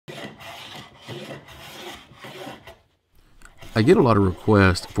I get a lot of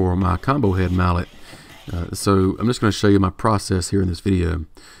requests for my combo head mallet, so I'm just going to show you my process here in this video.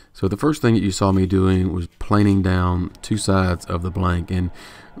 So the first thing that you saw me doing was planing down two sides of the blank, and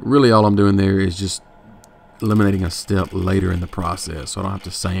really all I'm doing there is just eliminating a step later in the process, so I don't have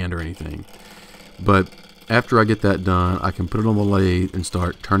to sand or anything. But after I get that done, I can put it on the lathe and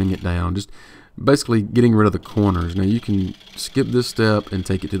start turning it down, just basically getting rid of the corners. Now you can skip this step and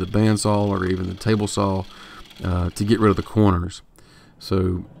take it to the bandsaw or even the table saw to get rid of the corners.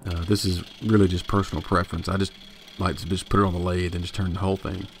 So this is really just personal preference. I just like to just put it on the lathe and just turn the whole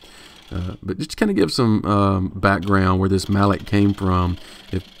thing. But just to kind of give some background where this mallet came from,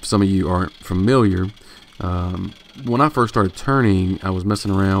 if some of you aren't familiar, when I first started turning, I was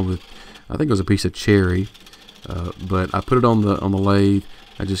messing around with, I think it was a piece of cherry, but I put it on the lathe.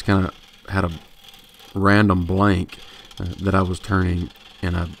 I just kind of had a random blank that I was turning,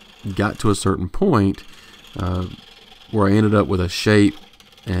 and I got to a certain point where I ended up with a shape,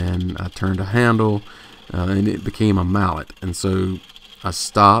 and I turned a handle, and it became a mallet. And so I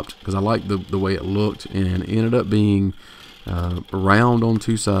stopped because I liked the way it looked, and it ended up being round on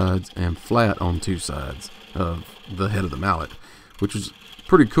two sides and flat on two sides of the head of the mallet, which was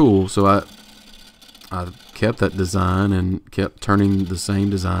pretty cool. So I kept that design and kept turning the same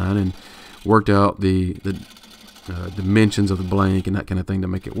design and worked out the dimensions of the blank and that kind of thing to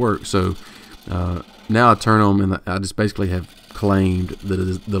make it work. So now I turn them, and I just basically have claimed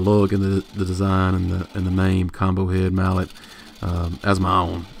the look and the design and the name combo head mallet as my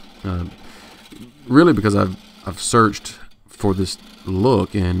own. Really, because I've searched for this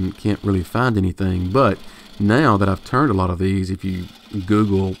look and can't really find anything. But now that I've turned a lot of these, if you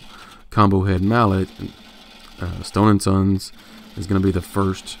Google combo head mallet, Stone & Sons is going to be the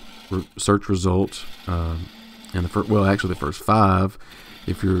first search result, and actually the first 5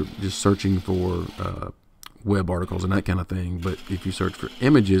 if you're just searching for web articles and that kind of thing. But if you search for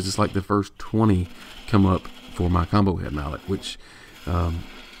images, it's like the first 20 come up for my combo head mallet, which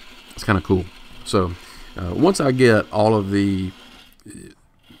is kind of cool. So once I get all of the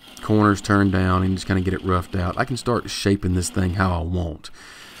corners turned down and just kind of get it roughed out, I can start shaping this thing how I want.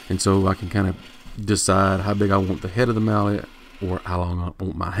 And so I can kind of decide how big I want the head of the mallet, or how long I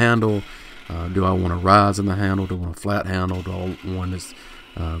want my handle. Do I want a rise in the handle? Do I want a flat handle? Do I want one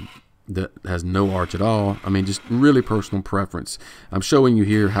that has no arch at all? I mean, just really personal preference. I'm showing you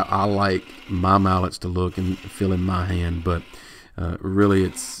here how I like my mallets to look and feel in my hand, but really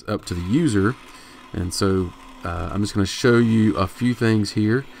it's up to the user. And so I'm just going to show you a few things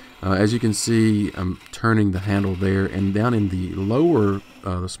here. As you can see, I'm turning the handle there, and down in the lower,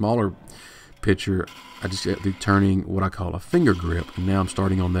 the smaller picture, I just get through turning what I call a finger grip, and now I'm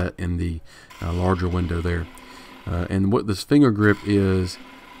starting on that in the larger window there. And what this finger grip is,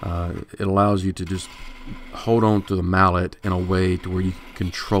 it allows you to just hold on to the mallet in a way to where you can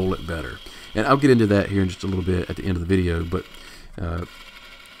control it better. And I'll get into that here in just a little bit at the end of the video. But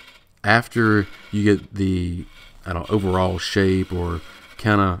after you get the overall shape, or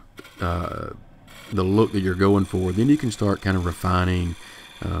kind of the look that you're going for, then you can start kind of refining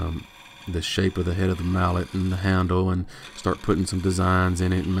the shape of the head of the mallet and the handle, and start putting some designs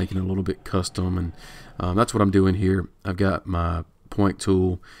in it and making it a little bit custom. And that's what I'm doing here. I've got my point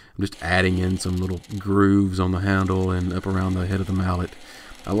tool. I'm just adding in some little grooves on the handle and up around the head of the mallet.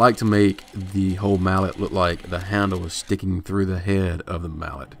 I like to make the whole mallet look like the handle is sticking through the head of the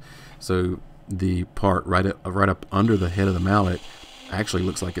mallet. So the part right up under the head of the mallet actually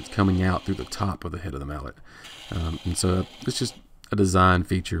looks like it's coming out through the top of the head of the mallet. And so it's just a design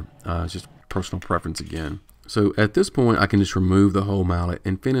feature. It's just personal preference again. So at this point, I can just remove the whole mallet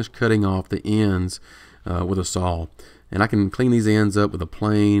and finish cutting off the ends with a saw. And I can clean these ends up with a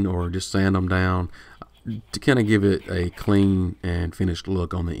plane or just sand them down to kind of give it a clean and finished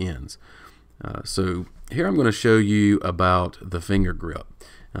look on the ends. So here I'm going to show you about the finger grip.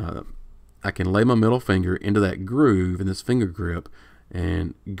 I can lay my middle finger into that groove in this finger grip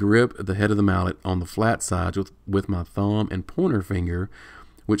and grip the head of the mallet on the flat sides with my thumb and pointer finger,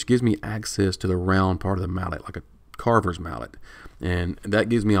 which gives me access to the round part of the mallet, like a carver's mallet. And that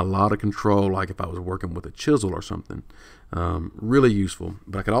gives me a lot of control, like if I was working with a chisel or something. Really useful.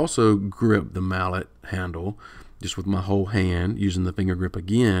 But I could also grip the mallet handle just with my whole hand, using the finger grip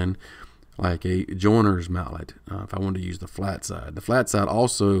again, like a joiner's mallet, if I wanted to use the flat side. The flat side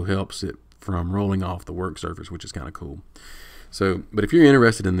also helps it from rolling off the work surface, which is kind of cool. So, but if you're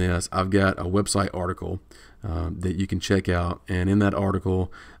interested in this, I've got a website article that you can check out, and in that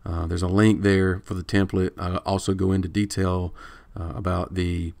article there's a link there for the template. I also go into detail about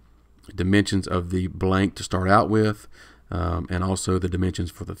the dimensions of the blank to start out with, and also the dimensions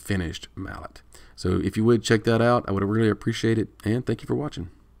for the finished mallet. So if you would check that out, I would really appreciate it, and thank you for watching.